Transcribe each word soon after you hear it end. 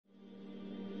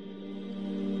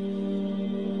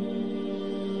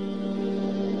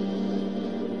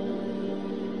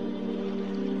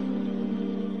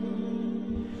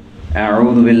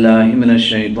أعوذ بالله من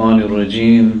الشيطان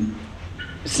الرجيم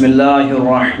بسم الله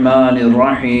الرحمن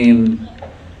الرحيم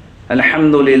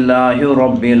الحمد لله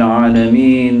رب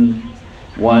العالمين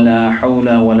ولا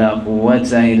حول ولا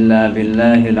قوة إلا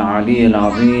بالله العلي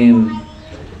العظيم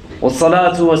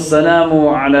والصلاة والسلام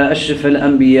على أشرف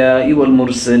الأنبياء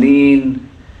والمرسلين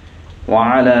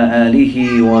وعلى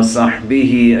آله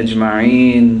وصحبه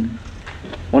أجمعين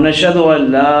ونشهد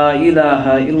أن لا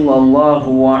إله إلا الله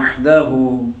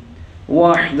وحده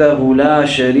لا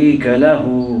شريك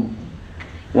له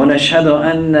ونشهد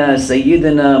أن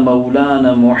سيدنا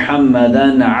مولانا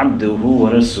محمدا عبده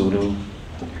ورسوله.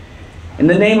 In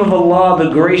the name of Allah, the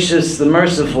gracious, the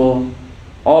merciful,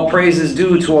 all praise is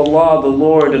due to Allah, the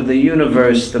Lord of the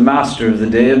universe, the Master of the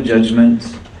Day of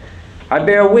Judgment. I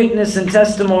bear witness and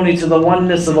testimony to the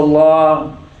oneness of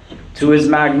Allah, to His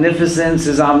magnificence,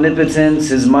 His omnipotence,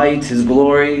 His might, His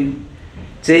glory,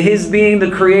 to His being the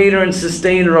creator and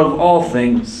sustainer of all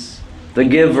things, the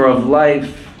giver of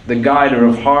life, the guider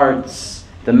of hearts,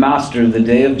 the master of the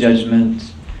Day of Judgment.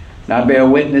 And I bear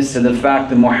witness to the fact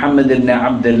that Muhammad ibn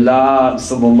Abdullah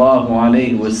sallallahu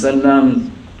alayhi wasallam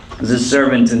is a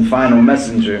servant and final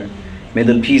messenger. May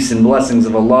the peace and blessings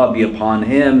of Allah be upon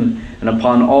him and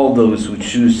upon all those who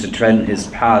choose to tread in his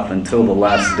path until the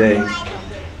last day.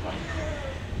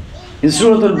 In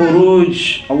Surah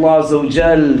Al-Buruj, Allah Azza wa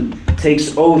Jal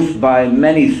takes oath by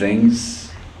many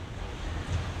things,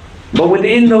 but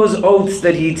within those oaths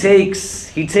that He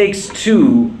takes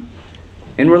two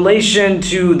in relation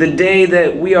to the day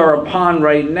that we are upon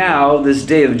right now, this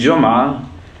day of Jumu'ah,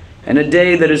 and a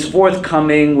day that is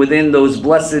forthcoming within those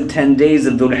blessed 10 days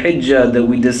of Dhul Hijjah that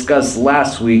we discussed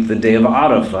last week, the day of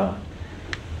Arafat.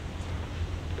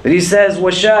 That He says,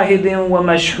 وَشَاهِدٍ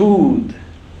وَمَشْهُودٍ,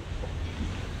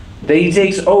 that He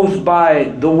takes oath by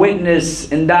the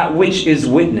witness and that which is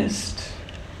witnessed.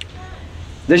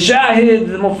 The shahid,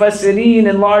 the mufassirin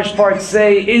in large part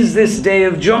say, is this day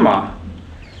of Jumu'ah.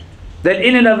 That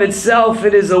in and of itself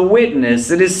it is a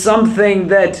witness, it is something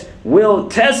that will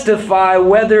testify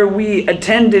whether we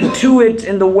attended to it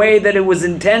in the way that it was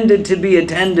intended to be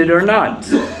attended or not.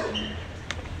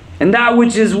 And that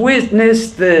which is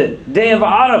witnessed, the day of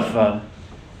Arafat,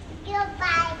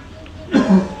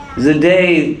 is a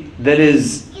day that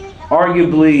is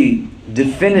arguably,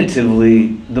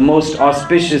 definitively, the most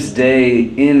auspicious day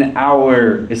in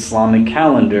our Islamic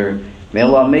calendar. May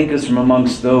Allah make us from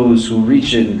amongst those who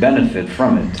reach it and benefit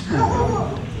from it.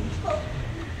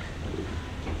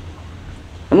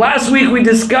 And last week we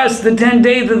discussed the 10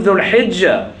 days of Dhul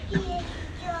Hijjah.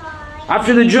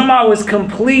 After the Jumu'ah was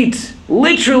complete,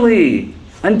 literally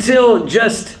until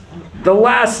just the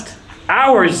last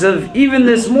hours of even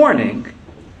this morning,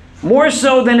 more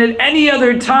so than at any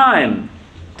other time,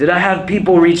 did I have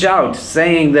people reach out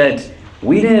saying that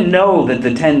we didn't know that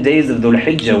the 10 days of Dhul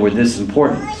Hijjah were this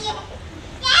important.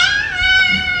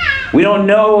 We don't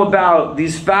know about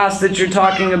these fasts that you're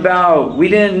talking about. We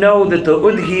didn't know that the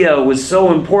Udhiyah was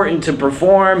so important to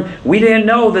perform. We didn't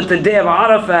know that the day of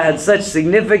Arafat had such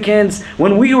significance.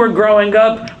 When we were growing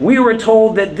up, we were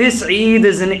told that this Eid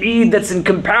is an Eid that's in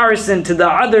comparison to the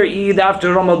other Eid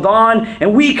after Ramadan,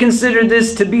 and we consider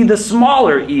this to be the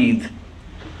smaller Eid.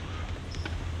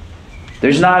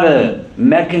 There's not a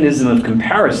mechanism of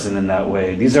comparison in that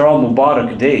way. These are all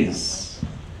Mubarak days.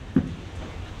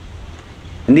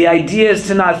 And the idea is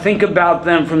to not think about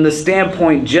them from the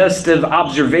standpoint just of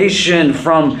observation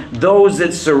from those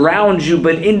that surround you,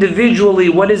 but individually,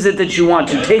 what is it that you want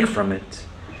to take from it?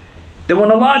 That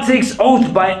when Allah takes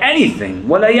oath by anything,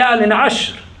 وَلَيَالٍ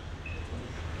عَشْرٍ,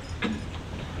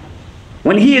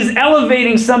 when He is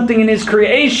elevating something in His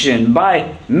creation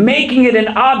by making it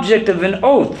an object of an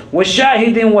oath,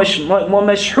 وَشَاهِدٍ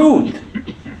وَمَشْهُودٍ,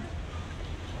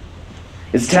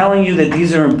 it's telling you that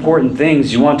these are important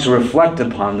things. You want to reflect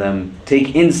upon them,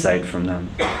 take insight from them.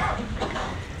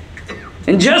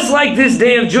 And just like this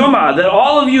day of Jumu'ah, that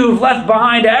all of you have left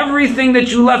behind everything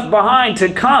that you left behind to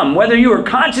come, whether you are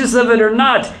conscious of it or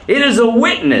not, it is a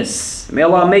witness. May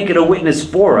Allah make it a witness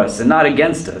for us and not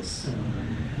against us.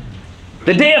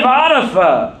 The day of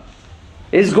Arafat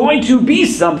is going to be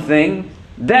something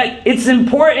that its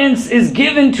importance is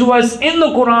given to us in the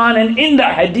Quran and in the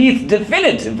Hadith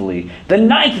definitively. The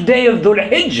 9th day of Dhul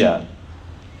Hijjah.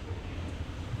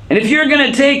 And if you're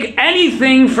going to take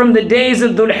anything from the days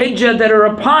of Dhul Hijjah that are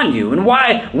upon you, and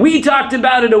why we talked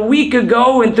about it a week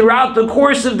ago and throughout the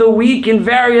course of the week in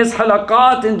various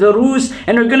halaqat and durus,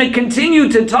 and are going to continue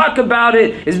to talk about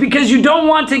it, is because you don't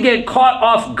want to get caught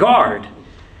off guard.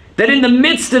 That in the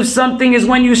midst of something is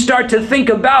when you start to think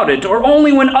about it, or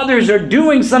only when others are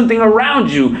doing something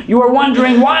around you, you are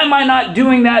wondering, why am I not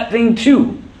doing that thing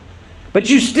too? But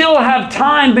you still have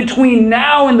time between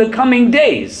now and the coming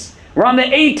days. Where on the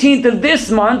 18th of this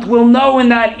month, we'll know in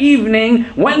that evening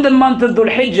when the month of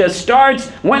Dhul Hijjah starts,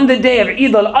 when the day of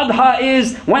Eid al-Adha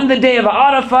is, when the day of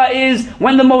Arafat is,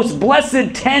 when the most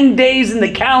blessed 10 days in the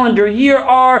calendar year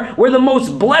are, where the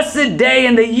most blessed day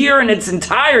in the year in its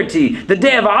entirety, the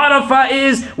day of Arafat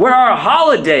is, where our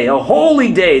holiday, a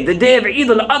holy day, the day of Eid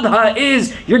al-Adha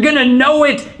is. You're going to know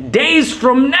it days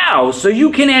from now, so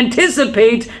you can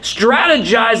anticipate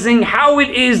strategizing how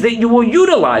it is that you will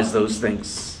utilize those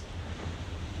things.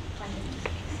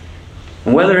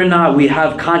 And whether or not we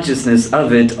have consciousness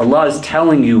of it, Allah is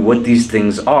telling you what these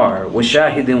things are.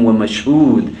 وَشَاهِدٍ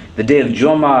وَمَشْهُودٍ. The day of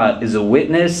Jumu'ah is a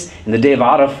witness, and the day of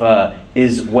Arafah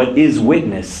is what is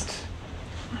witnessed.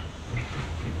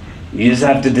 You just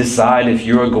have to decide if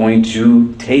you are going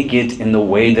to take it in the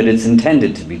way that it's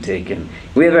intended to be taken.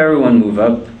 We have everyone move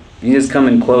up. You just come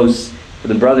in close. For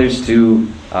the brothers too,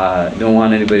 don't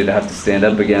want anybody to have to stand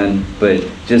up again, but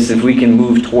just if we can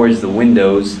move towards the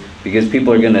windows, because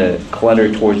people are going to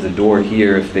clutter towards the door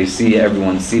here if they see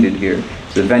everyone seated here.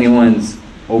 So if anyone's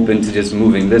open to just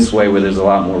moving this way where there's a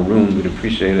lot more room, we'd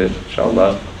appreciate it,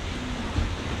 inshallah.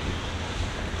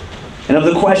 And of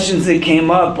the questions that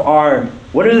came up are,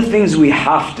 what are the things we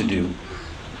have to do?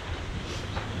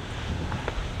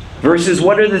 Versus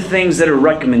what are the things that are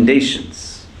recommendations?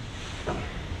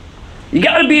 You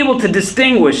got to be able to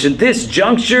distinguish at this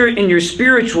juncture in your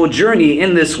spiritual journey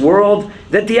in this world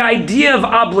that the idea of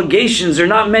obligations are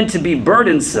not meant to be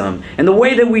burdensome, and the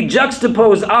way that we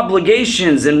juxtapose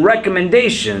obligations and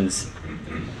recommendations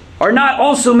are not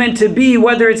also meant to be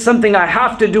whether it's something I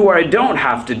have to do or I don't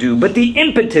have to do, but the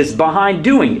impetus behind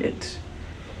doing it.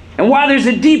 And while there's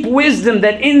a deep wisdom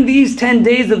that in these 10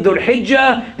 days of Dhul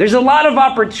Hijjah, there's a lot of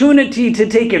opportunity to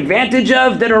take advantage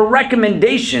of that are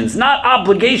recommendations, not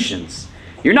obligations.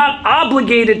 You're not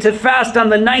obligated to fast on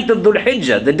the 9th of Dhul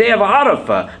Hijjah, the day of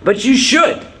Arafah, but you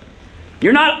should.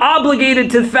 You're not obligated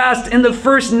to fast in the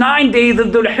first 9 days of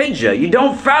Dhul Hijjah. You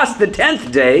don't fast the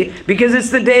 10th day because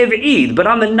it's the day of Eid. But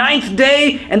on the 9th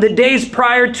day and the days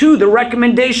prior to, the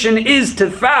recommendation is to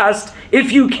fast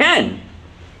if you can.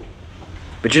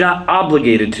 But you're not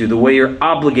obligated to the way you're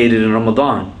obligated in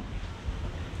Ramadan.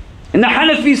 In the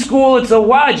Hanafi school, it's a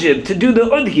wajib to do the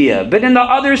udhiyah, but in the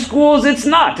other schools, it's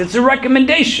not. It's a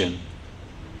recommendation.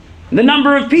 The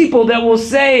number of people that will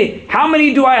say, how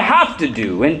many do I have to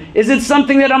do? And is it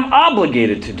something that I'm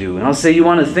obligated to do? And I'll say, you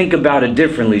want to think about it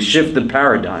differently, shift the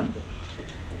paradigm.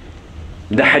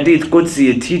 The Hadith Qudsi,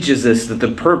 it teaches us that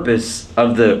the purpose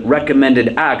of the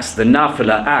recommended acts, the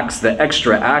nafila acts, the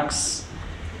extra acts,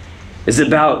 is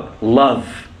about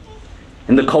love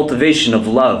and the cultivation of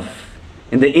love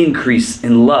and the increase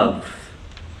in love.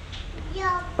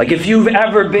 Like if you've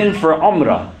ever been for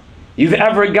Umrah, you've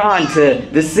ever gone to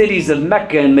the cities of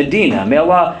Mecca and Medina, may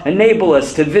Allah enable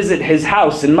us to visit His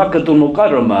house in Makkatul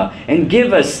Mukarramah and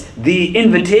give us the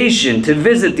invitation to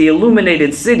visit the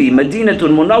illuminated city, Madinatul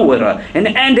Munawwara, and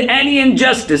end any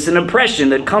injustice and oppression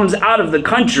that comes out of the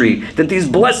country that these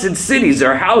blessed cities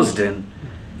are housed in.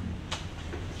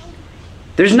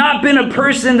 There's not been a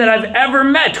person that I've ever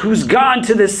met who's gone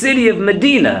to the city of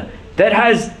Medina that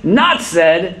has not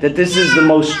said that this is the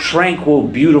most tranquil,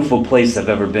 beautiful place I've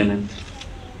ever been in.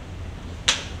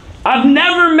 I've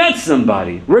never met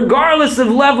somebody, regardless of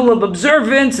level of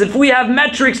observance, if we have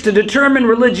metrics to determine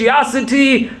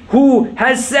religiosity, who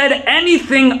has said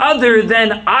anything other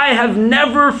than, I have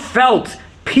never felt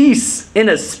peace in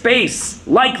a space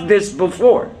like this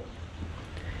before.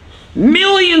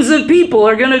 Millions of people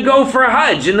are going to go for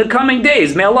Hajj in the coming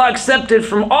days. May Allah accept it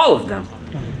from all of them.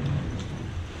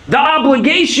 The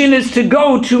obligation is to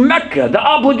go to Mecca. The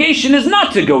obligation is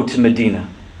not to go to Medina.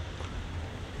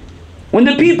 When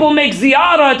the people make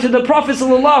ziyarah to the Prophet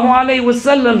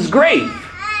ﷺ's grave,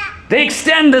 they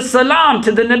extend the salam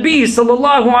to the Nabi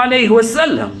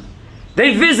ﷺ.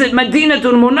 They visit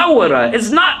Madinatul Munawwara. It's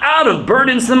not out of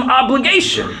burdensome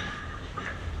obligation.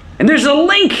 And there's a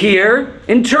link here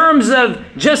in terms of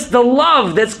just the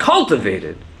love that's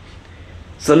cultivated.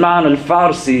 Salman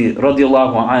al-Farsi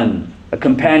radiallahu an, a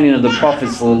companion of the Prophet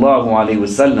sallallahu alaihi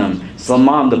wasallam,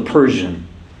 Salman the Persian.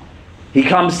 He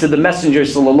comes to the Messenger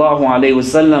sallallahu alaihi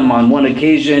wasallam on one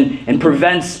occasion and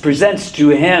presents to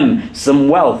him some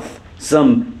wealth,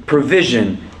 some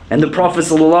provision. And the Prophet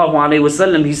sallallahu alaihi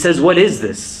wasallam, he says, what is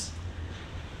this?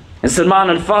 And Salman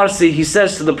al-Farsi, he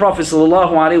says to the Prophet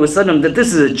ﷺ that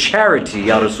this is a charity,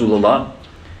 Ya Rasulullah.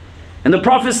 And the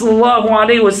Prophet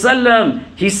ﷺ,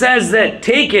 he says that,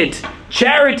 take it,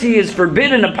 charity is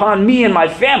forbidden upon me and my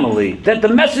family, that the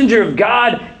Messenger of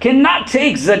God cannot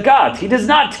take zakat. He does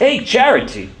not take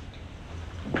charity.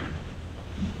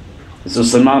 So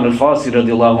Salman al-Farsi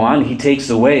radiallahu anh, he takes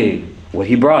away what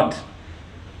he brought.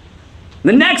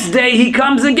 The next day he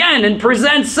comes again and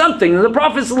presents something. And the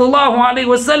Prophet sallallahu alaihi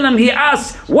wasallam, he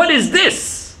asks, what is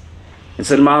this? And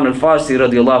Salman al-Farsi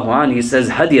radiallahu anh, he says,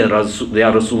 Hadiya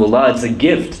ya Rasulullah, it's a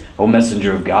gift, O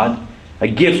Messenger of God. A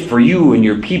gift for you and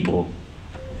your people.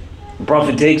 The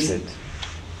Prophet takes it.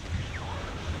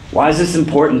 Why is this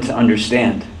important to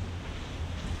understand?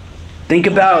 Think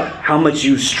about how much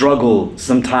you struggle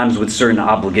sometimes with certain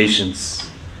obligations.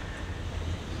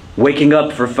 Waking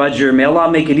up for Fajr, may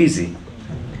Allah make it easy.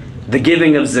 The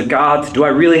giving of zakat, do I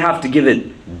really have to give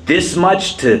it this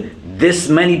much to this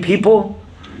many people?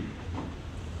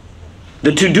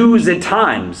 The to-dos at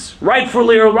times,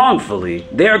 rightfully or wrongfully,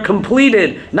 they are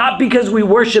completed not because we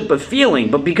worship a feeling,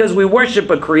 but because we worship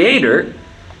a creator.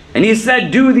 And he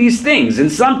said, do these things. And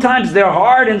sometimes they're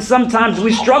hard and sometimes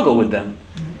we struggle with them.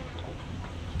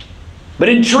 But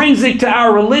intrinsic to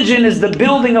our religion is the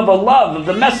building of a love of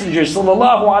the Messenger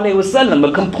sallallahu alaihi wasallam.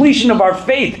 A completion of our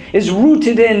faith is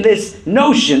rooted in this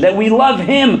notion that we love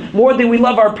him more than we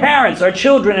love our parents, our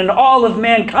children, and all of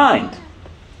mankind.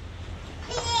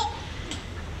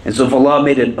 And so if Allah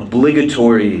made it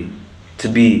obligatory to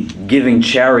be giving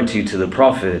charity to the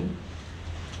Prophet,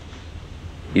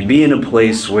 you'd be in a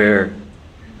place where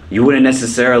you wouldn't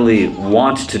necessarily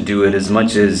want to do it as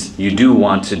much as you do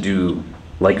want to do,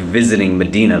 like visiting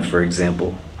Medina, for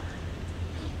example,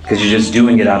 because you're just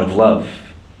doing it out of love.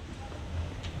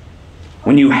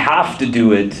 When you have to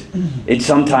do it, it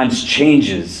sometimes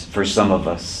changes for some of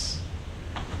us.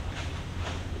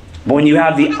 But when you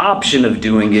have the option of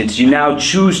doing it, you now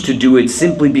choose to do it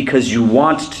simply because you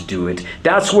want to do it.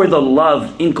 That's where the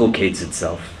love inculcates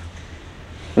itself.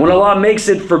 When Allah makes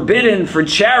it forbidden for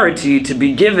charity to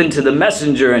be given to the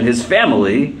Messenger and his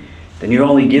family, then you're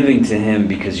only giving to him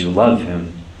because you love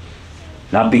him.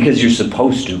 Not because you're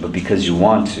supposed to, but because you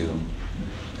want to.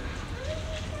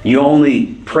 You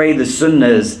only pray the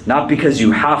sunnahs not because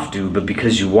you have to, but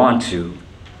because you want to.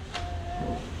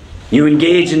 You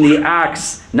engage in the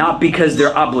acts not because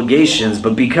they're obligations,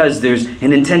 but because there's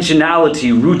an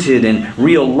intentionality rooted in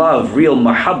real love, real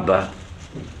mahabbah.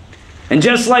 And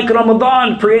just like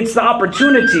Ramadan creates the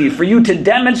opportunity for you to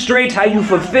demonstrate how you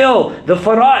fulfill the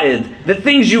fara'id, the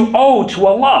things you owe to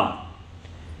Allah.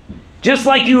 Just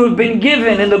like you have been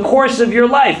given in the course of your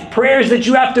life, prayers that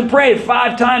you have to pray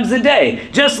 5 times a day.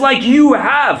 Just like you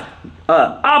have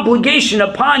an obligation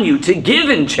upon you to give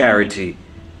in charity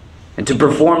and to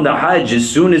perform the Hajj as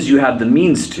soon as you have the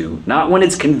means to. Not when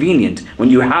it's convenient, when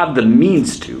you have the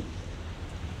means to.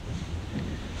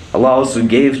 Allah also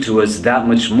gave to us that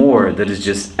much more that is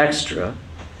just extra.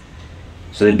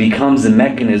 So it becomes a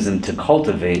mechanism to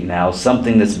cultivate now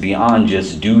something that's beyond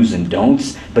just do's and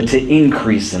don'ts, but to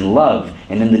increase in love.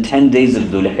 And in the 10 days of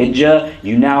Dhul Hijjah,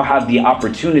 you now have the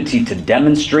opportunity to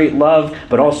demonstrate love,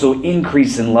 but also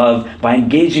increase in love by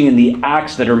engaging in the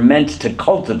acts that are meant to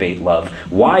cultivate love.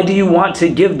 Why do you want to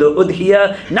give the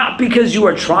udhiyah? Not because you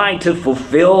are trying to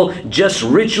fulfill just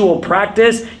ritual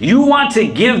practice. You want to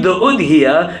give the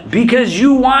udhiyah because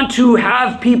you want to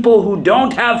have people who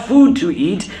don't have food to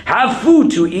eat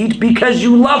because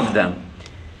you love them.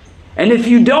 And if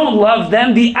you don't love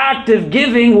them, the act of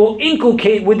giving will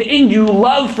inculcate within you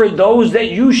love for those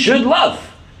that you should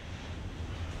love.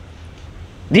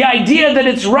 The idea that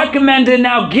it's recommended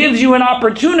now gives you an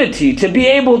opportunity to be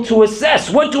able to assess,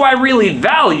 what do I really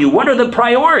value? What are the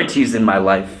priorities in my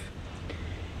life?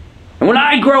 And when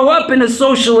I grow up in a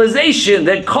socialization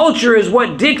that culture is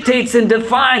what dictates and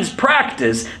defines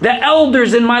practice, the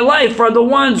elders in my life are the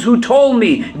ones who told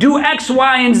me, do X,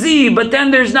 Y, and Z, but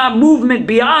then there's not movement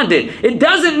beyond it. It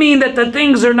doesn't mean that the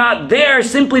things are not there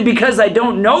simply because I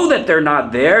don't know that they're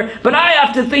not there, but I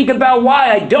have to think about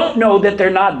why I don't know that they're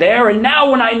not there, and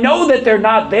now when I know that they're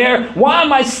not there, why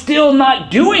am I still not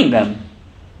doing them?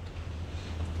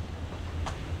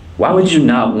 Why would you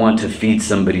not want to feed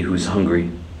somebody who's hungry?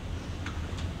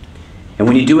 And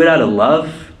when you do it out of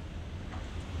love,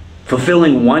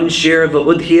 fulfilling one share of a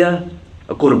udhiyah,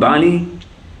 a qurbani,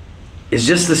 is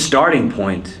just the starting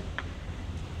point.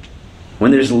 When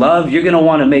there's love, you're going to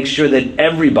want to make sure that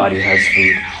everybody has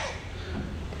food.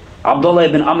 Abdullah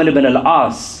ibn Amr ibn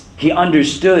al-As, he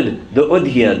understood the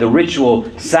udhiyah, the ritual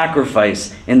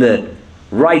sacrifice, and the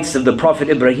rights of the Prophet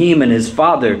Ibrahim and his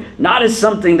father, not as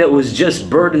something that was just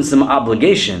burdensome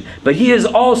obligation, but he is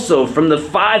also from the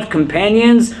 5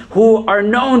 companions who are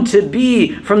known to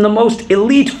be from the most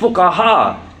elite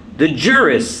fuqaha, the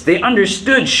jurists. They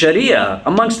understood Sharia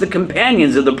amongst the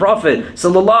companions of the Prophet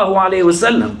sallallahu alaihi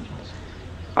wasallam.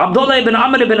 Abdullah ibn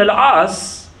Amr ibn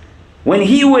al-As, when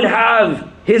he would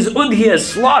have his udhiyah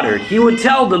slaughtered, he would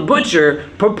tell the butcher,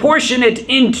 proportion it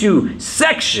into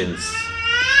sections.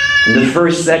 And the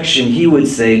first section he would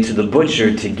say to the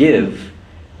butcher to give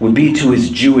would be to his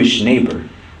Jewish neighbor.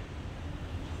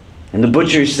 And the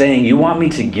butcher is saying, you want me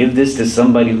to give this to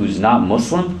somebody who's not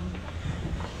Muslim?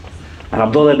 And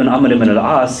Abdullah ibn Amr ibn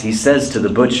al-As, he says to the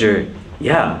butcher,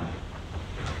 yeah.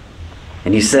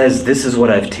 And he says, this is what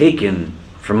I've taken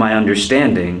from my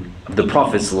understanding of the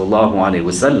Prophet sallallahu alaihi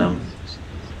wasallam.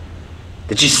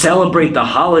 That you celebrate the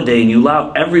holiday and you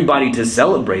allow everybody to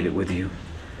celebrate it with you.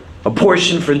 A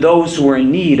portion for those who are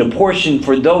in need, a portion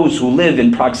for those who live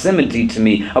in proximity to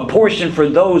me, a portion for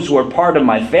those who are part of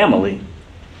my family.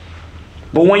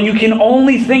 But when you can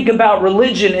only think about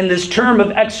religion in this term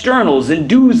of externals and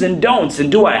do's and don'ts, and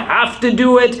do I have to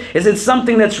do it? Is it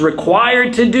something that's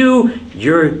required to do?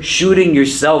 You're shooting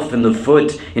yourself in the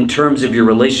foot in terms of your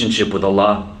relationship with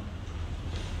Allah.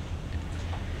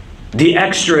 The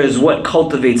extra is what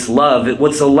cultivates love. It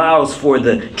what allows for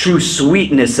the true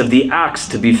sweetness of the acts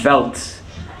to be felt.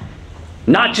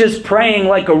 Not just praying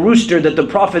like a rooster that the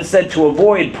Prophet said to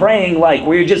avoid praying like,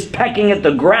 where you're just pecking at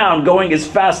the ground, going as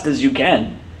fast as you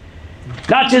can.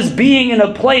 Not just being in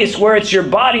a place where it's your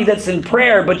body that's in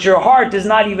prayer, but your heart is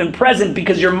not even present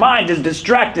because your mind is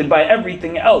distracted by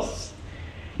everything else.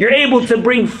 You're able to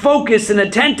bring focus and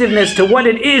attentiveness to what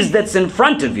it is that's in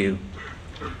front of you.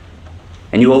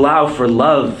 And you allow for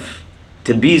love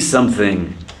to be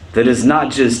something that is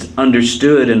not just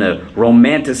understood in a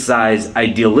romanticized,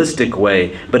 idealistic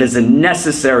way, but as a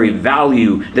necessary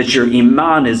value that your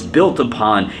iman is built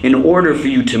upon in order for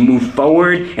you to move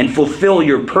forward and fulfill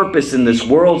your purpose in this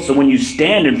world. So when you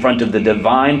stand in front of the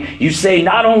divine, you say,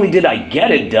 not only did I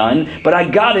get it done, but I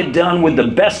got it done with the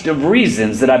best of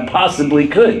reasons that I possibly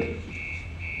could.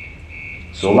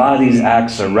 So a lot of these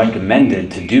acts are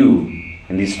recommended to do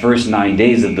in these first 9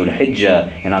 days of Dhul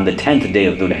Hijjah and on the 10th day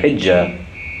of Dhul Hijjah.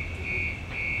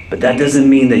 But that doesn't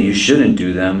mean that you shouldn't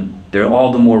do them. They're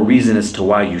all the more reason as to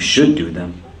why you should do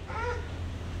them.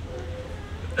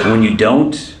 And when you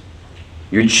don't,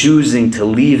 you're choosing to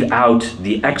leave out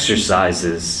the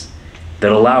exercises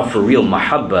that allow for real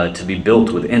mahabbah to be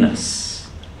built within us.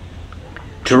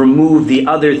 To remove the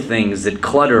other things that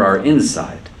clutter our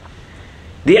inside.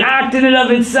 The act in and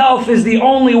of itself is the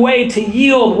only way to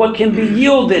yield what can be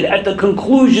yielded at the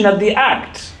conclusion of the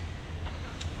act.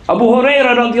 Abu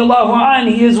Hurairah radiallahu anh,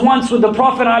 he is once with the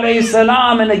Prophet alayhi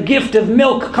salam, and a gift of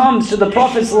milk comes to the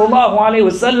Prophet sallallahu alayhi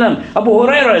wasallam. Abu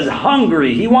Hurairah is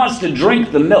hungry, he wants to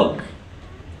drink the milk.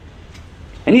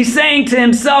 And he's saying to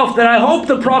himself that I hope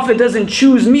the Prophet doesn't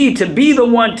choose me to be the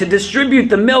one to distribute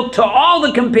the milk to all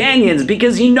the companions,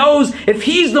 because he knows if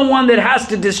he's the one that has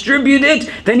to distribute it,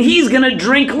 then he's going to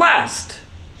drink last.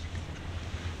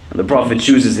 And the Prophet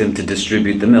chooses him to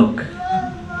distribute the milk.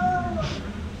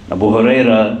 Abu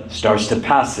Hurairah starts to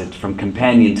pass it from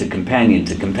companion to companion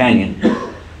to companion.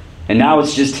 And now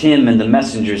it's just him and the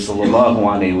Messenger sallallahu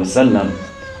alaihi wasallam.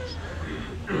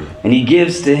 And he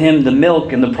gives to him the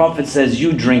milk, and the Prophet says,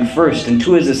 you drink first. And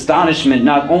to his astonishment,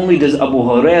 not only does Abu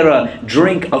Hurairah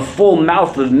drink a full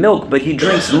mouth of milk, but he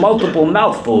drinks multiple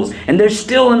mouthfuls. And there's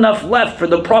still enough left for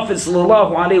the Prophet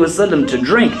ﷺ to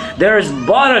drink. There is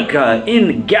barakah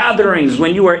in gatherings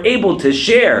when you are able to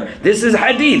share. This is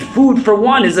hadith. Food for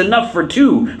one is enough for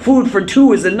two. Food for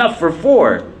two is enough for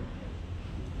four.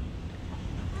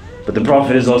 But the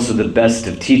Prophet is also the best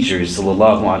of teachers,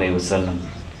 ﷺ.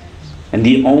 And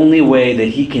the only way that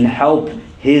he can help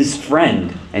his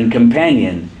friend and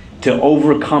companion to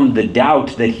overcome the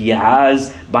doubt that he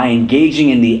has by engaging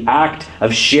in the act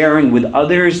of sharing with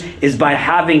others is by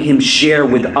having him share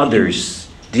with others.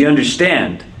 Do you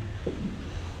understand?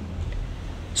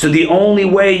 So the only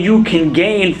way you can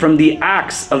gain from the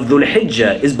acts of Dhul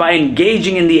Hijjah is by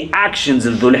engaging in the actions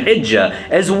of Dhul Hijjah,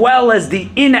 as well as the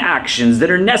inactions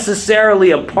that are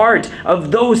necessarily a part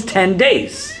of those 10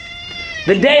 days.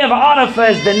 The day of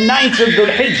Arafat is the 9th of Dhul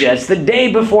Hijjah. It's the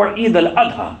day before Eid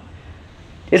al-Adha.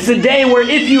 It's the day where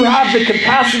if you have the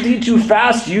capacity to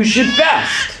fast, you should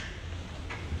fast.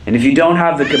 And if you don't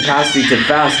have the capacity to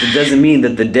fast, it doesn't mean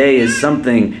that the day is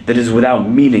something that is without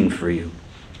meaning for you.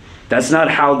 That's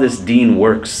not how this deen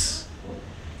works.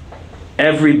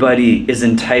 Everybody is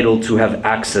entitled to have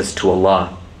access to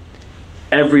Allah.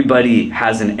 Everybody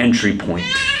has an entry point.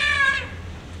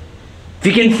 If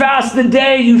you can fast the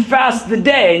day, you fast the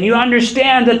day. And you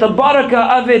understand that the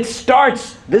barakah of it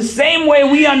starts the same way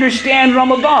we understand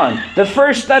Ramadan. The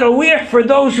first tarawih, for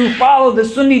those who follow the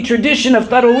Sunni tradition of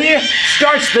tarawih,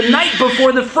 starts the night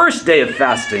before the first day of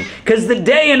fasting. Because the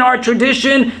day in our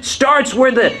tradition starts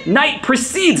where the night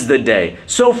precedes the day.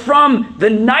 So from the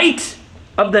night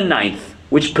of the 9th,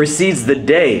 which precedes the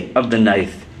day of the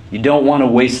 9th, you don't want to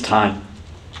waste time.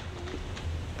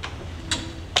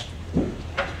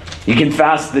 You can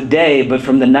fast the day, but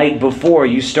from the night before,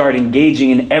 you start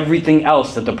engaging in everything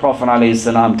else that the Prophet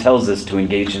ﷺ tells us to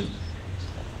engage in.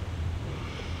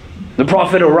 The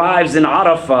Prophet arrives in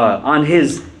Arafah on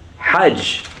his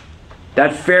Hajj,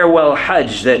 that farewell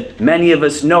Hajj that many of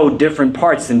us know different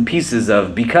parts and pieces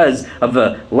of because of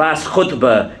the last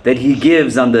khutbah that he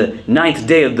gives on the 9th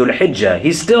day of Dhul Hijjah.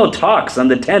 He still talks on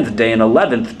the 10th day and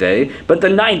 11th day, but the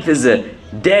 9th is a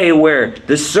day where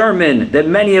the sermon that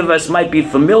many of us might be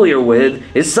familiar with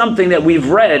is something that we've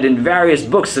read in various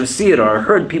books of seerah or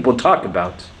heard people talk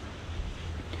about.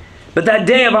 But that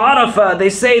day of Arafah, they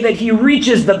say that he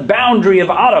reaches the boundary of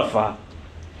Arafah.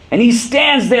 And he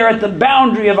stands there at the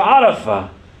boundary of Arafah.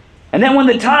 And then when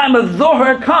the time of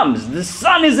Dhuhr comes, the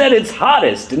sun is at its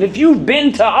hottest. And if you've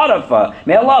been to Arafah,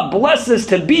 may Allah bless us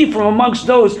to be from amongst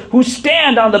those who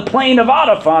stand on the plain of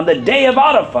Arafah on the day of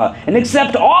Arafah and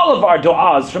accept all of our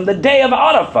du'as from the day of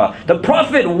Arafah. The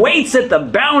Prophet waits at the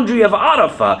boundary of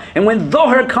Arafah. And when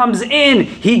Dhuhr comes in,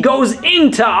 he goes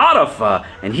into Arafah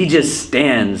and he just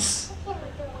stands.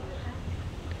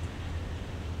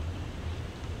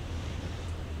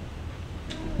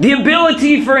 The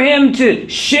ability for him to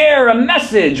share a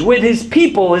message with his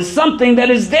people is something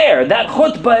that is there. That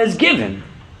khutbah is given.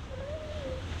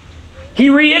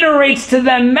 He reiterates to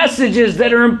them messages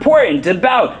that are important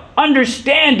about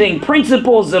understanding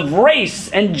principles of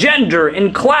race and gender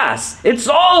and class. It's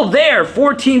all there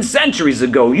 14 centuries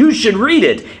ago. You should read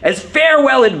it. As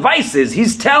farewell advices,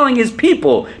 he's telling his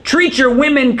people, treat your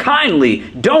women kindly.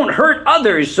 Don't hurt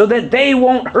others so that they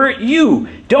won't hurt you.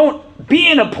 Don't be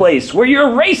in a place where you're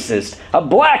racist. A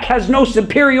black has no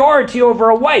superiority over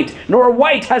a white, nor a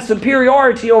white has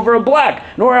superiority over a black,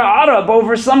 nor an Arab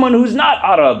over someone who's not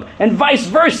Arab, and vice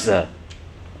versa.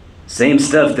 Same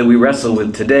stuff that we wrestle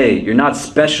with today. You're not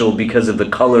special because of the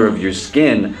color of your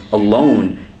skin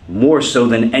alone, more so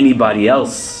than anybody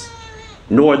else,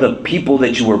 nor the people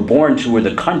that you were born to or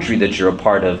the country that you're a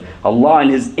part of. Allah in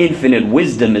His infinite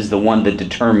wisdom is the one that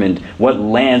determined what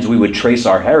lands we would trace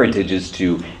our heritages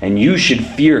to. And you should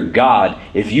fear God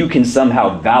if you can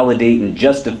somehow validate and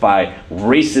justify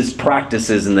racist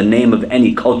practices in the name of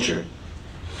any culture.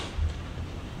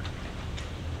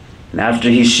 And after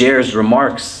he shares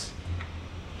remarks,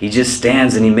 he just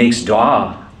stands and he makes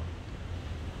dua.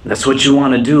 That's what you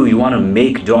want to do. You want to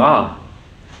make dua.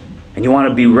 And you want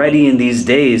to be ready in these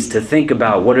days to think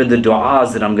about what are the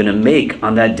du'as that I'm going to make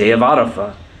on that day of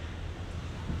Arafah.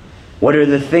 What are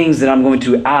the things that I'm going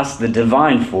to ask the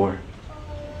divine for?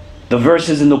 The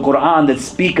verses in the Quran that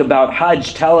speak about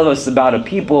Hajj tell us about a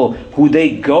people who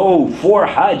they go for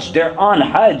Hajj, they're on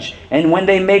Hajj, and when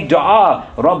they make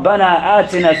dua, Rabbana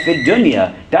atina fid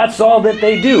dunya, that's all that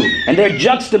they do. And they're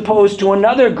juxtaposed to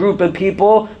another group of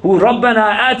people who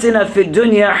Rabbana atina fid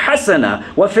dunya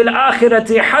hasana, wa fil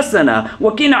akhirati hasana,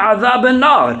 wa qina adhab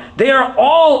an-nar. They are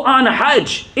all on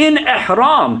Hajj, in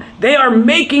ihram. They are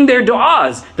making their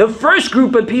du'as. The first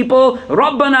group of people,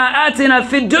 Rabbana atina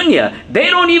fid dunya, they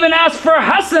don't even ask for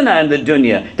hasana in the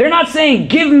dunya. They're not saying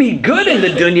give me good in the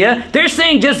dunya. They're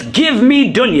saying just give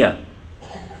me dunya.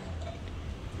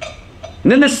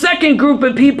 And then the second group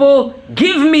of people,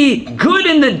 give me good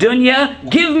in the dunya,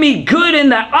 give me good in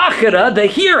the akhirah, the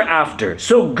hereafter.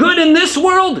 So good in this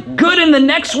world, good in the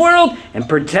next world, and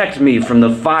protect me from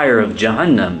the fire of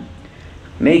Jahannam.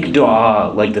 Make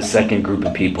dua like the second group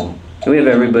of people. Can we have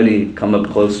everybody come up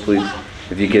close, please?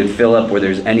 If you could fill up where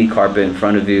there's any carpet in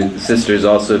front of you. Sisters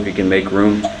also, if you can make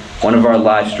room. One of our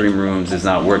live stream rooms is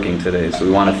not working today, so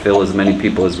we want to fill as many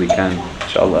people as we can.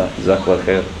 Inshallah. Jazakallah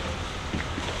khair.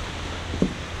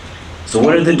 So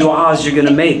what are the du'as you're going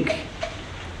to make?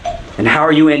 And how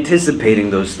are you anticipating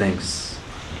those things?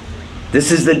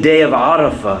 This is the day of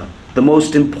Arafah, the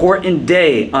most important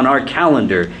day on our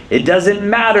calendar. It doesn't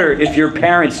matter if your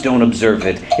parents don't observe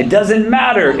it. It doesn't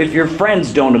matter if your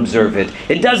friends don't observe it.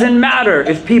 It doesn't matter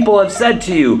if people have said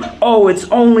to you, oh, it's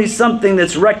only something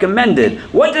that's recommended.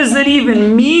 What does it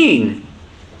even mean?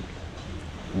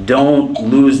 Don't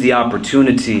lose the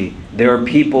opportunity. There are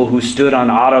people who stood on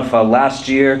Arafah last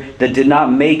year that did not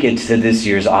make it to this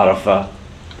year's Arafah.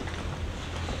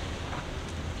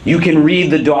 You can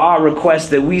read the dua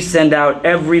request that we send out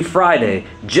every Friday.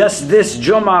 Just this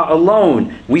Jumu'ah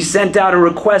alone, we sent out a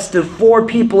request of 4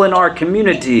 people in our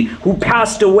community who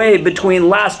passed away between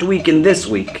last week and this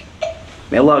week.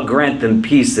 May Allah grant them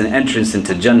peace and entrance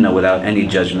into Jannah without any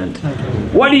judgment.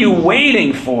 What are you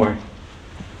waiting for?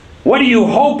 What are you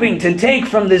hoping to take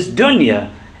from this dunya?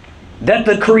 That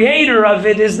the creator of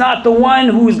it is not the one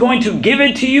who is going to give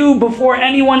it to you before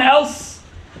anyone else?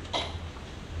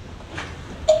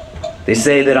 They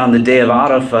say that on the day of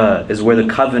Arafah is where the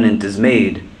covenant is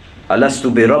made.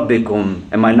 Alastu bi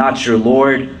rabbikum, am I not your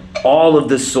Lord? All of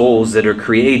the souls that are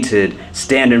created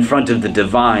stand in front of the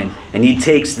divine, and he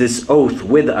takes this oath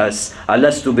with us.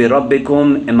 Alastu bi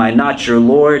rabbikum, am I not your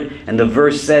Lord? And the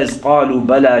verse says, qalu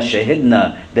bala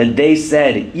shahidna, that they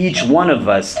said, each one of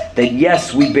us, that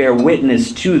yes, we bear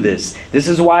witness to this. This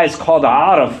is why it's called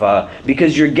Arafah,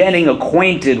 because you're getting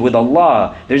acquainted with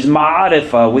Allah. There's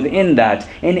ma'arifah within that,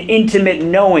 an intimate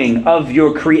knowing of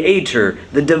your creator,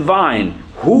 the divine.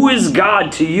 Who is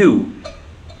God to you?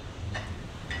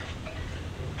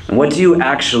 And what do you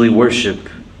actually worship?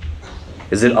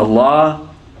 Is it Allah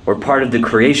or part of the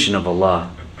creation of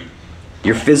Allah?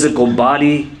 Your physical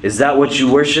body, is that what you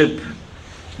worship?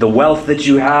 The wealth that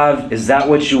you have, is that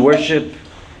what you worship?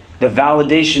 The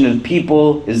validation of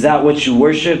people, is that what you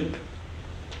worship?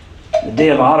 The day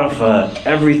of Arafah,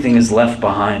 everything is left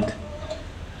behind.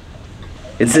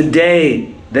 It's a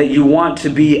day that you want to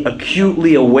be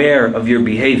acutely aware of your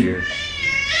behavior.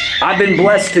 I've been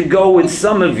blessed to go with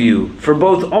some of you for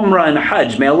both Umrah and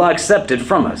Hajj. May Allah accept it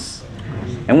from us.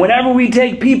 And whenever we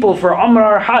take people for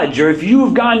Umrah or Hajj, or if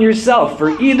you've gone yourself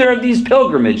for either of these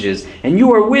pilgrimages, and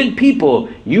you are with people,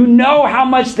 you know how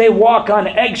much they walk on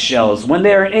eggshells when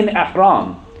they are in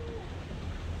Ihram.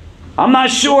 I'm not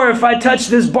sure if I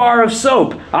touched this bar of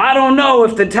soap. I don't know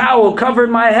if the towel covered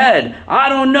my head. I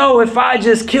don't know if I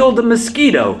just killed a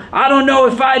mosquito. I don't know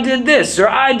if I did this or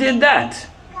I did that.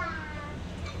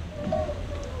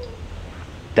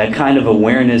 That kind of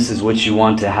awareness is what you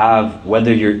want to have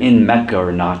whether you're in Mecca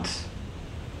or not.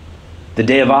 The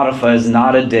day of Arafah is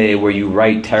not a day where you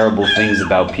write terrible things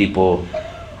about people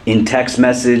in text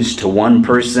message to one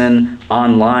person,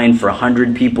 online for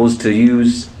 100 people to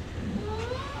use.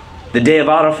 The day of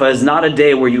Arafah is not a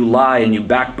day where you lie and you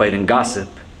backbite and gossip.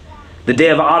 The day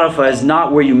of Arafah is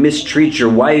not where you mistreat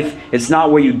your wife. It's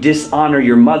not where you dishonor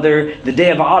your mother. The day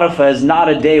of Arafah is not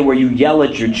a day where you yell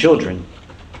at your children.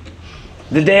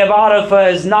 The day of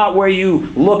Arafah is not where you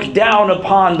look down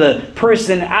upon the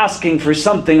person asking for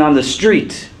something on the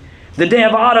street. The day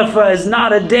of Arafah is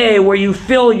not a day where you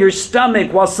fill your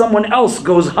stomach while someone else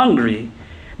goes hungry.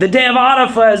 The day of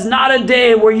Arafah is not a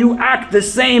day where you act the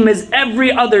same as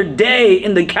every other day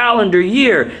in the calendar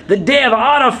year. The day of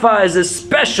Arafah is a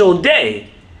special day.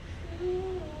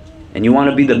 And you want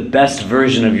to be the best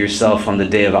version of yourself on the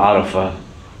day of Arafah.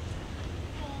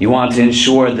 You want to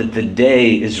ensure that the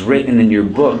day is written in your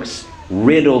books,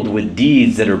 riddled with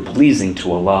deeds that are pleasing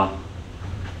to Allah.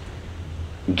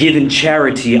 Give in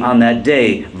charity on that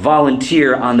day,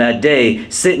 volunteer on that day,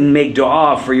 sit and make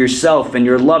dua for yourself and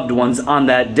your loved ones on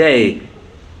that day.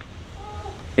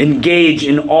 Engage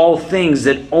in all things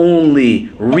that only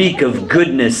reek of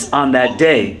goodness on that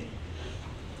day.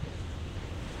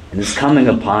 And it's coming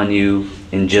upon you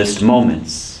in just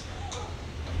moments.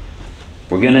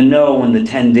 We're going to know when the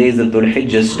 10 days of Dhul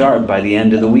Hijjah start by the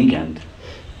end of the weekend.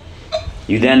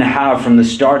 You then have from the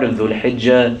start of Dhul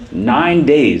Hijjah 9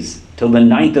 days till the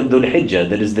 9th of Dhul Hijjah,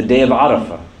 that is the day of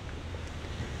Arafah.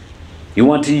 You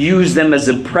want to use them as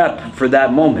a prep for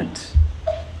that moment.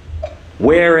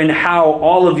 Where and how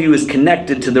all of you is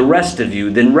connected to the rest of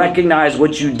you, then recognize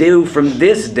what you do from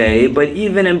this day, but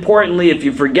even importantly, if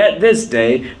you forget this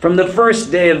day, from the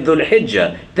first day of Dhul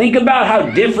Hijjah. Think about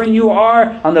how different you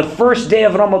are on the first day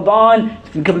of Ramadan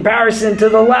in comparison to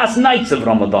the last nights of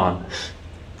Ramadan.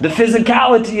 The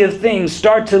physicality of things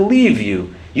start to leave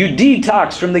you. You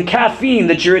detox from the caffeine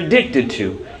that you're addicted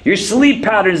to. Your sleep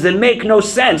patterns that make no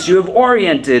sense, you have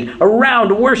oriented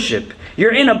around worship.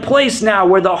 You're in a place now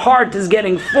where the heart is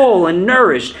getting full and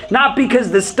nourished, not because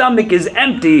the stomach is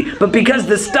empty, but because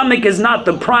the stomach is not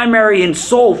the primary and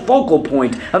sole focal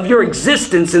point of your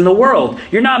existence in the world.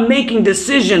 You're not making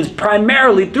decisions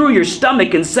primarily through your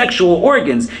stomach and sexual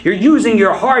organs. You're using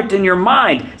your heart and your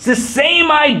mind. It's the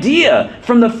same idea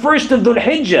from the 1st of Dhul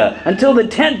Hijjah until the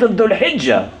 10th of Dhul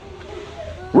Hijjah.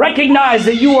 Recognize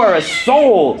that you are a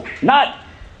soul, not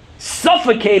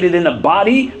suffocated in a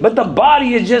body, but the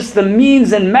body is just the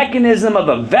means and mechanism of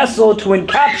a vessel to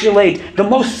encapsulate the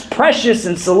most precious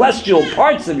and celestial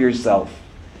parts of yourself.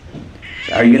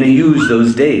 Are you going to use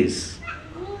those days?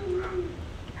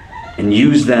 And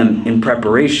use them in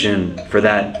preparation for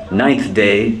that 9th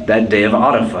day, that day of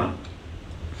Arafah.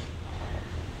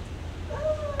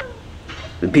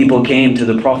 The people came to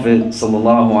the Prophet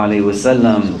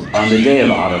ﷺ on the day of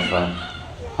Arafah.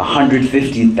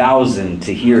 150,000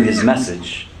 to hear his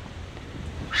message.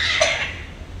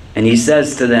 And he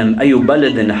says to them, Ayu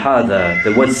baladin hada,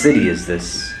 that what city is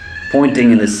this?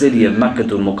 Pointing in the city of Makkah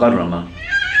al-Mukarramah.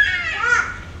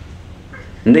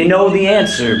 And they know the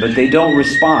answer, but they don't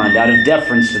respond out of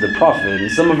deference to the Prophet.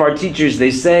 And some of our teachers, they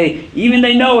say, even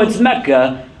they know it's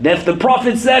Mecca, that if the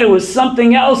Prophet said it was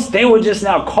something else, they would just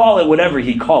now call it whatever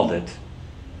he called it.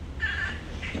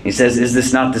 He says, is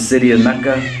this not the city of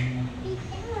Mecca?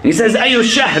 He says, Ayu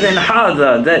shahrin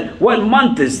hadha, that what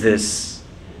month is this?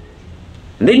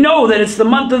 And they know that it's the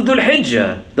month of Dhul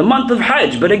Hijjah, the month of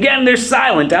Hajj, but again they're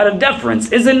silent out of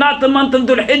deference. Is it not the month of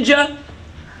Dhul Hijjah?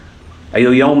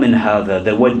 Ayu yawmin hadha,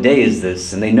 that what day is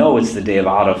this? And they know it's the day of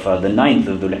Arafat, the 9th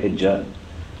of Dhul Hijjah.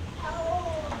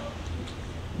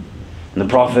 And the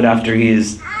Prophet, after he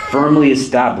is firmly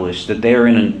established that they are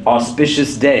in an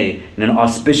auspicious day, in an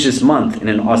auspicious month, in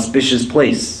an auspicious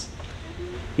place,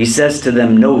 he says to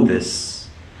them, know this,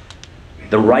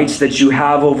 the rights that you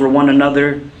have over one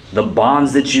another, the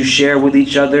bonds that you share with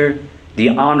each other, the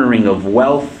honoring of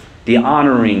wealth, the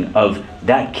honoring of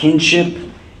that kinship,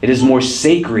 it is more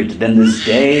sacred than this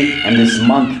day and this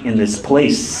month in this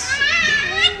place.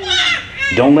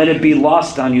 Don't let it be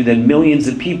lost on you that millions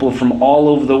of people from all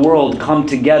over the world come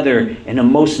together in a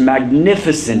most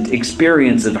magnificent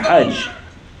experience of Hajj,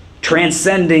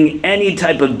 transcending any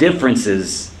type of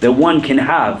differences that one can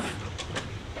have.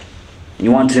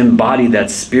 You want to embody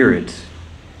that spirit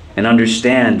and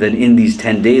understand that in these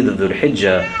 10 days of Dhul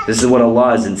Hijjah, this is what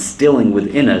Allah is instilling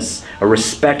within us, a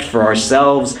respect for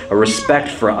ourselves, a respect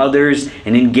for others,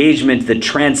 an engagement that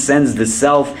transcends the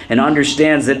self and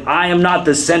understands that I am not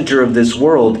the center of this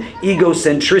world.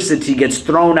 Egocentricity gets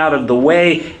thrown out of the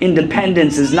way.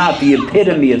 Independence is not the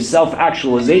epitome of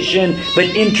self-actualization, but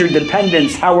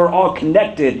interdependence, how we're all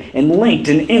connected and linked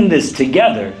and in this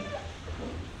together.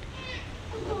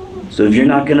 So if you're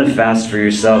not going to fast for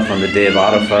yourself on the day of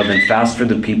Arafah, then fast for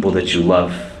the people that you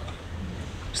love,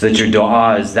 so that your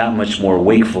dua is that much more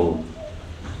wakeful.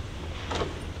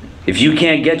 If you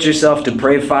can't get yourself to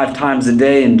pray 5 times a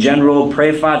day in general,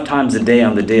 pray 5 times a day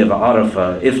on the day of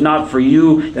Arafah. If not for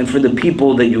you, then for the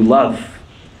people that you love.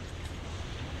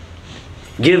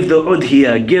 Give the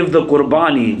udhiyah, give the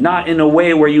qurbani, not in a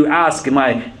way where you ask, am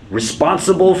I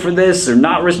responsible for this or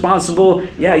not responsible?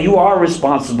 Yeah, you are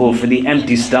responsible for the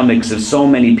empty stomachs of so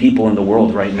many people in the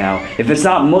world right now. If it's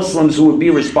not Muslims who would be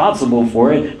responsible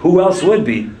for it, who else would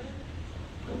be?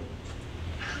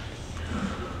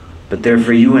 But they're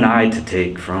for you and I to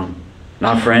take from,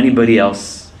 not for anybody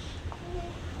else.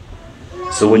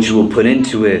 So what you will put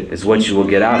into it is what you will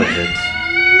get out of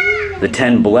it. The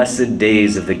 10 blessed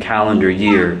days of the calendar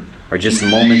year are just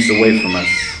moments away from us.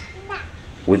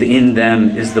 Within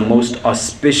them is the most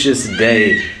auspicious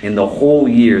day in the whole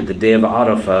year, the day of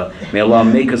Arafah. May Allah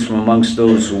make us from amongst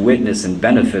those who witness and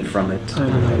benefit from it.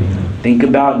 Think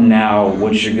about now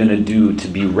what you're going to do to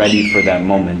be ready for that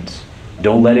moment.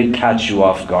 Don't let it catch you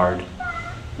off guard.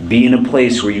 Be in a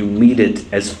place where you meet it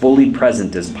as fully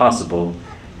present as possible.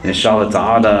 Inshallah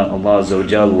ta'ala, Allah Azza wa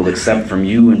Jal will accept from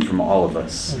you and from all of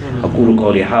us. أقول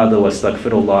قولي هذا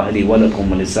وأستغفر الله لي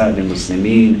ولكم ولسائر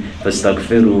المسلمين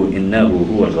فاستغفروا إنه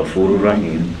هو الغفور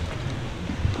الرحيم.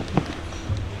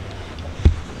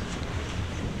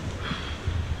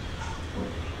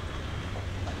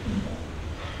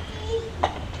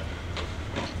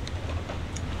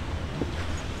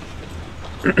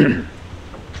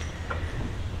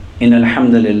 إن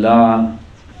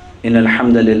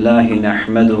الحمد لله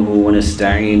نحمده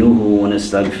ونستعينه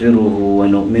ونستغفره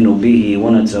ونؤمن به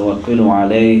ونتوكل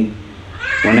عليه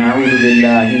ونعوذ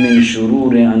بالله من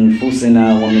شرور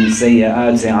أنفسنا ومن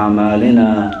سيئات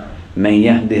أعمالنا من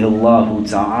يهده الله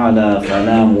تعالى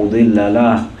فلا مضل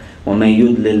له ومن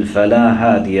يضلل فلا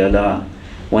هادي له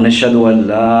ونشهد أن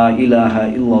لا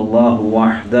إله إلا الله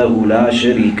وحده لا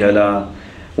شريك له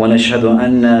ونشهد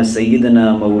أن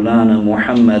سيدنا مولانا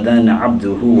محمدا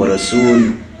عبده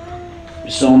ورسوله.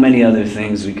 So many other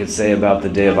things we could say about the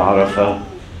day of Arafah.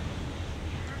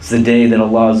 It's the day that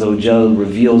Allah Azza wa Jal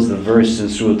reveals the verse in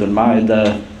Surah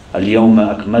Al-Ma'idah,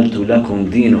 Al-Yawma akmaltu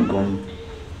lakum deenukum,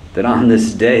 that on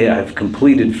this day I've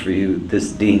completed for you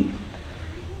this deen.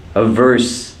 A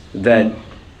verse that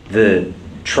the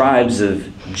tribes of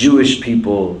Jewish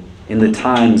people in the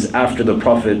times after the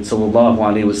Prophet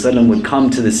ﷺ would come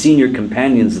to the senior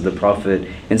companions of the Prophet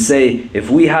and say, if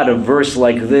we had a verse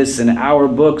like this in our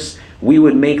books, we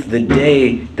would make the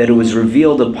day that it was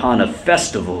revealed upon a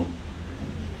festival,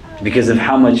 because of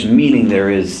how much meaning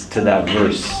there is to that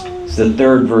verse. It's the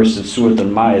 3rd verse of Surah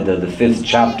Al-Ma'idah, the 5th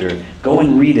chapter. Go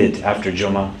and read it after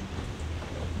Jumu'ah.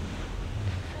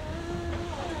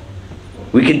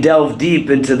 We could delve deep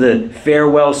into the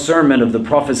farewell sermon of the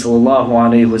Prophet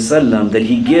ﷺ that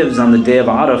he gives on the day of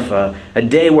Arafah, a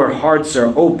day where hearts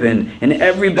are open and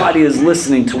everybody is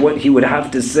listening to what he would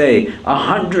have to say.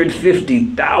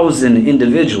 150,000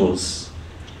 individuals.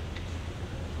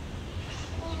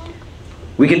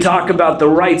 We could talk about the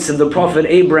rights of the Prophet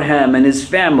Abraham and his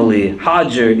family,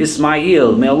 Hajar,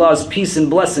 Ismail. May Allah's peace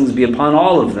and blessings be upon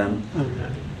all of them.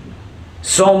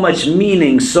 So much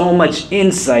meaning, so much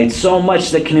insight, so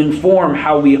much that can inform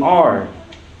how we are.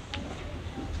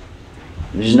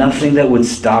 There's nothing that would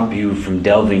stop you from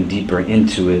delving deeper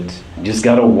into it. You just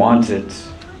gotta want it.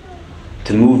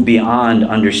 To move beyond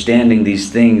understanding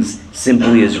these things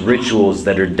simply as rituals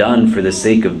that are done for the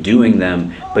sake of doing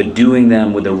them, but doing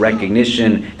them with a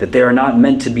recognition that they are not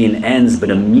meant to be an ends but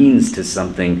a means to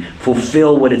something.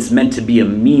 Fulfill what it's meant to be a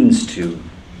means to.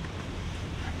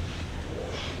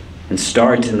 And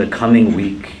start in the coming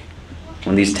week,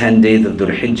 when these 10 days of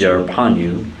Dhul Hijjah are upon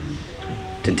you,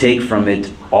 to take from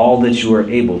it all that you are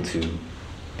able to,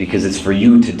 because it's for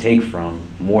you to take from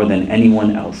more than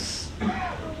anyone else.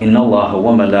 إن الله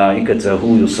وملائكته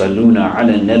يصلون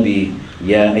على النبي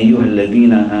يا أيها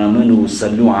الذين آمنوا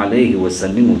صلوا عليه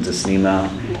وسلموا تسليما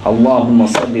اللهم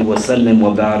صل وسلم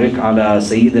وبارك على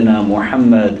سيدنا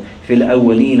محمد في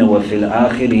الأولين وفي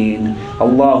الآخرين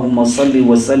اللهم صل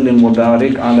وسلم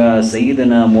وبارك على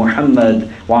سيدنا محمد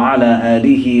وعلى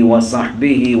آله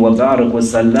وصحبه وبارك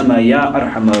وسلم يا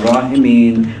أرحم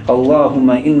الراحمين اللهم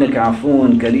إنك عفو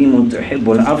كريم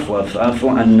تحب العفو فاعف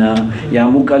عنا يا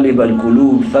مقلب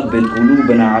القلوب ثبت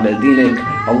قلوبنا على دينك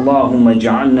اللهم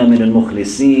اجعلنا من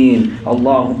المخلصين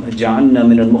اللهم اجعلنا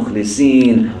من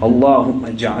المخلصين اللهم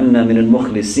اجعلنا من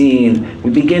المخلصين. We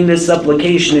begin this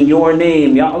supplication in your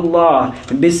name, Ya Allah,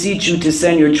 and beseech you to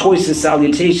send your choicest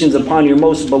salutations upon your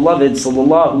most beloved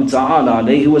sallallahu ta'ala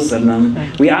alayhi wa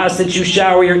sallam. We ask that you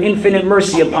shower your infinite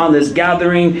mercy upon this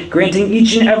gathering, granting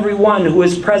each and every one who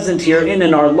is present here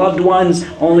and our loved ones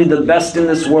only the best in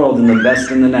this world and the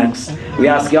best in the next. We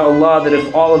ask, Ya Allah, that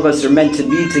if all of us are meant to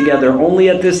be together only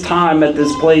at this time, at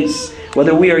this place,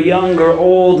 whether we are young or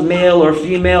old, male or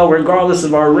female, regardless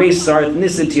of our race, our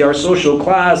ethnicity, our social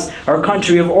class, our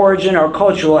country of origin, our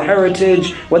cultural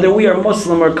heritage, whether we are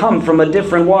Muslim or come from a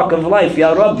different walk of life,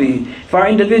 Ya Rabbi, if our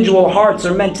individual hearts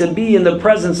are meant to be in the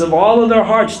presence of all other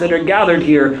hearts that are gathered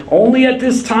here, only at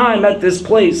this time, at this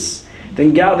place,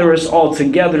 then gather us all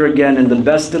together again in the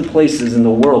best of places in the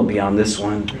world beyond this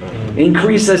one.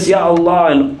 Increase us, Ya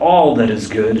Allah, in all that is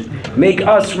good. Make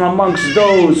us from amongst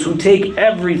those who take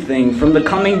everything from the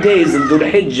coming days of Dhul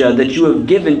Hijjah that you have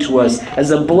given to us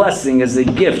as a blessing, as a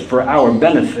gift for our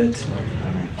benefit.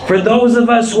 For those of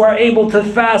us who are able to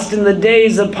fast in the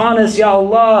days upon us, Ya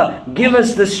Allah, give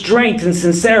us the strength and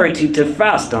sincerity to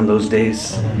fast on those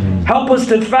days. Help us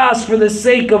to fast for the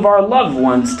sake of our loved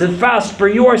ones, to fast for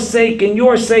your sake and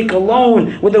your sake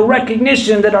alone, with a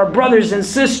recognition that our brothers and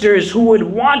sisters who would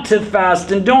want to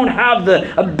fast and don't have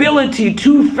the ability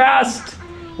to fast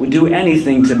would do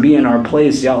anything to be in our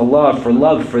place, Ya Allah, for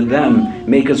love for them.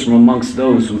 Make us from amongst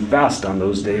those who fast on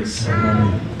those days.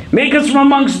 Make us from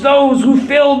amongst those who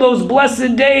fill those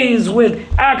blessed days with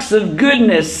acts of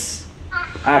goodness,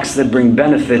 acts that bring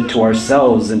benefit to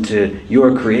ourselves and to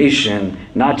your creation,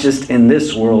 not just in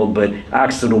this world, but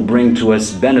acts that will bring to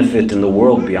us benefit in the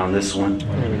world beyond this one.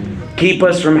 Keep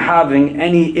us from having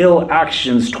any ill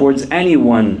actions towards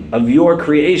anyone of your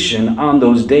creation on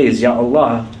those days, Ya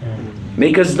Allah.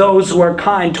 Make us those who are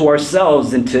kind to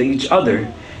ourselves and to each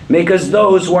other. Make us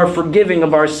those who are forgiving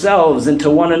of ourselves and to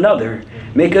one another.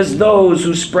 Make us those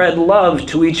who spread love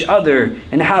to each other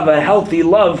and have a healthy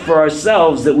love for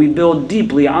ourselves that we build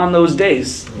deeply on those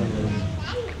days.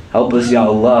 Help us, Ya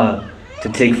Allah, to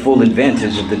take full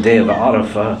advantage of the day of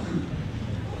Arafat.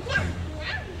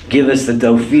 Give us the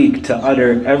tawfiq to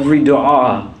utter every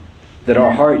dua that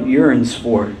our heart yearns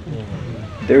for.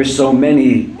 There are so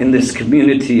many in this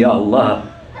community, Ya Allah,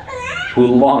 who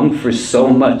long for so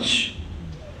much.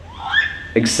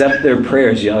 Accept their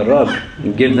prayers, Ya Rab,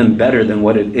 and give them better than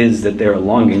what it is that they are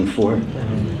longing for.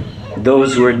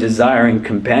 Those who are desiring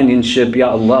companionship,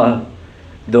 Ya Allah,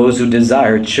 those who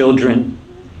desire children,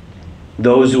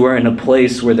 those who are in a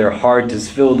place where their heart is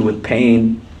filled with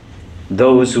pain,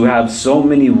 those who have so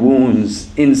many wounds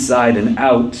inside and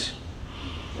out,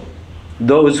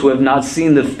 those who have not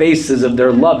seen the faces of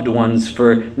their loved ones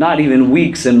for not even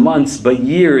weeks and months but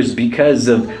years because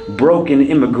of broken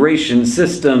immigration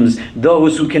systems,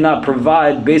 those who cannot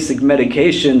provide basic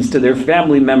medications to their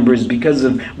family members because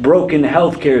of broken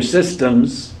healthcare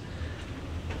systems.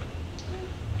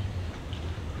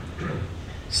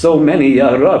 So many,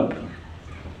 Ya Rab,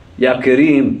 Ya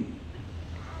Kareem.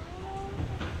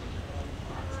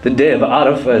 The day of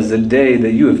Arafah is a day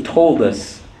that you have told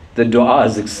us the dua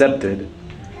is accepted.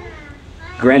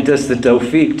 Grant us the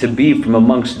tawfiq to be from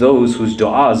amongst those whose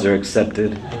du'as are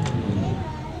accepted.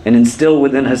 And instill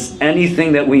within us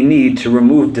anything that we need to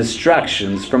remove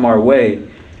distractions from our way,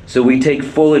 So we take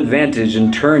full advantage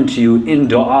and turn to you in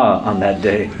dua on that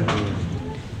day.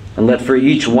 And let for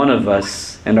each one of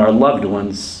us and our loved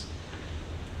ones,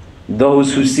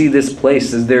 those who see this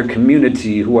place as their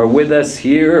community, who are with us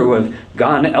here, who have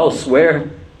gone elsewhere,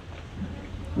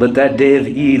 let that day of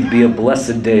Eid be a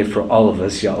blessed day for all of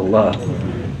us, Ya Allah.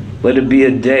 Let it be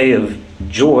a day of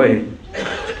joy,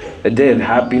 a day of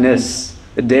happiness,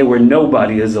 a day where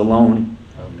nobody is alone.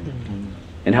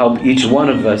 And help each one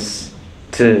of us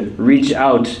to reach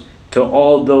out to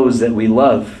all those that we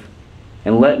love.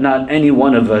 And let not any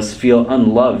one of us feel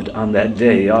unloved on that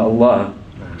day, Ya Allah.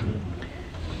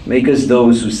 Make us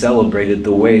those who celebrate it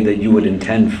the way that you would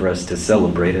intend for us to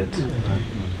celebrate it.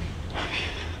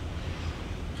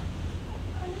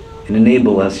 And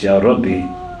enable us, Ya Rabbi,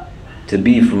 to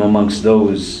be from amongst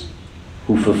those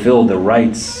who fulfill the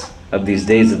rights of these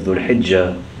days of Dhul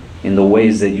Hijjah in the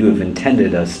ways that you have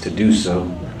intended us to do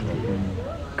so.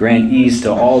 Grant ease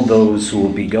to all those who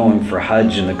will be going for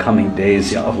Hajj in the coming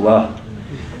days, Ya Allah.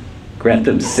 Grant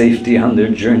them safety on their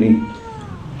journey.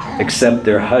 Accept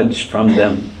their Hajj from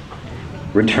them.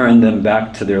 Return them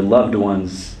back to their loved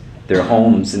ones, their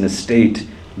homes in a state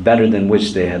better than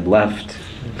which they had left.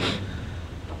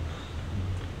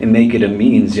 And make it a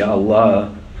means, Ya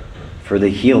Allah, for the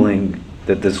healing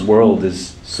that this world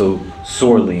is so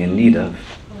sorely in need of.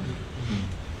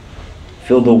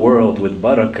 Fill the world with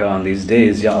barakah on these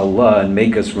days, Ya Allah, and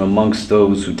make us from amongst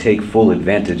those who take full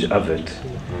advantage of it.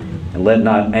 And let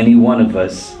not any one of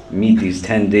us meet these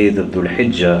 10 days of Dhul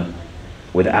Hijjah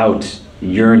without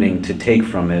yearning to take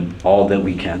from it all that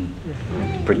we can.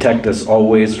 Protect us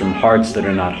always from hearts that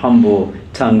are not humble,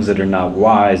 tongues that are not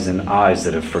wise, and eyes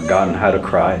that have forgotten how to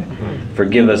cry.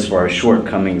 Forgive us for our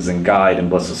shortcomings and guide and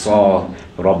bless us all.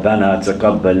 ربنا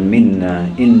تقبل منا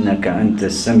إنك أنت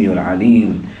السميع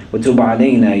العليم وتب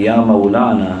علينا يا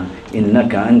مولانا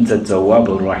إنك أنت التواب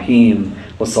الرحيم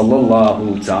وصلى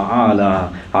الله تعالى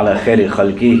على خير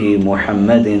خلقه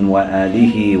محمد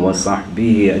وآله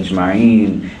وصحبه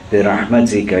أجمعين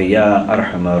برحمتك يا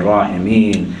أرحم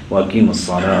الراحمين وأقيم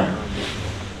الصلاة.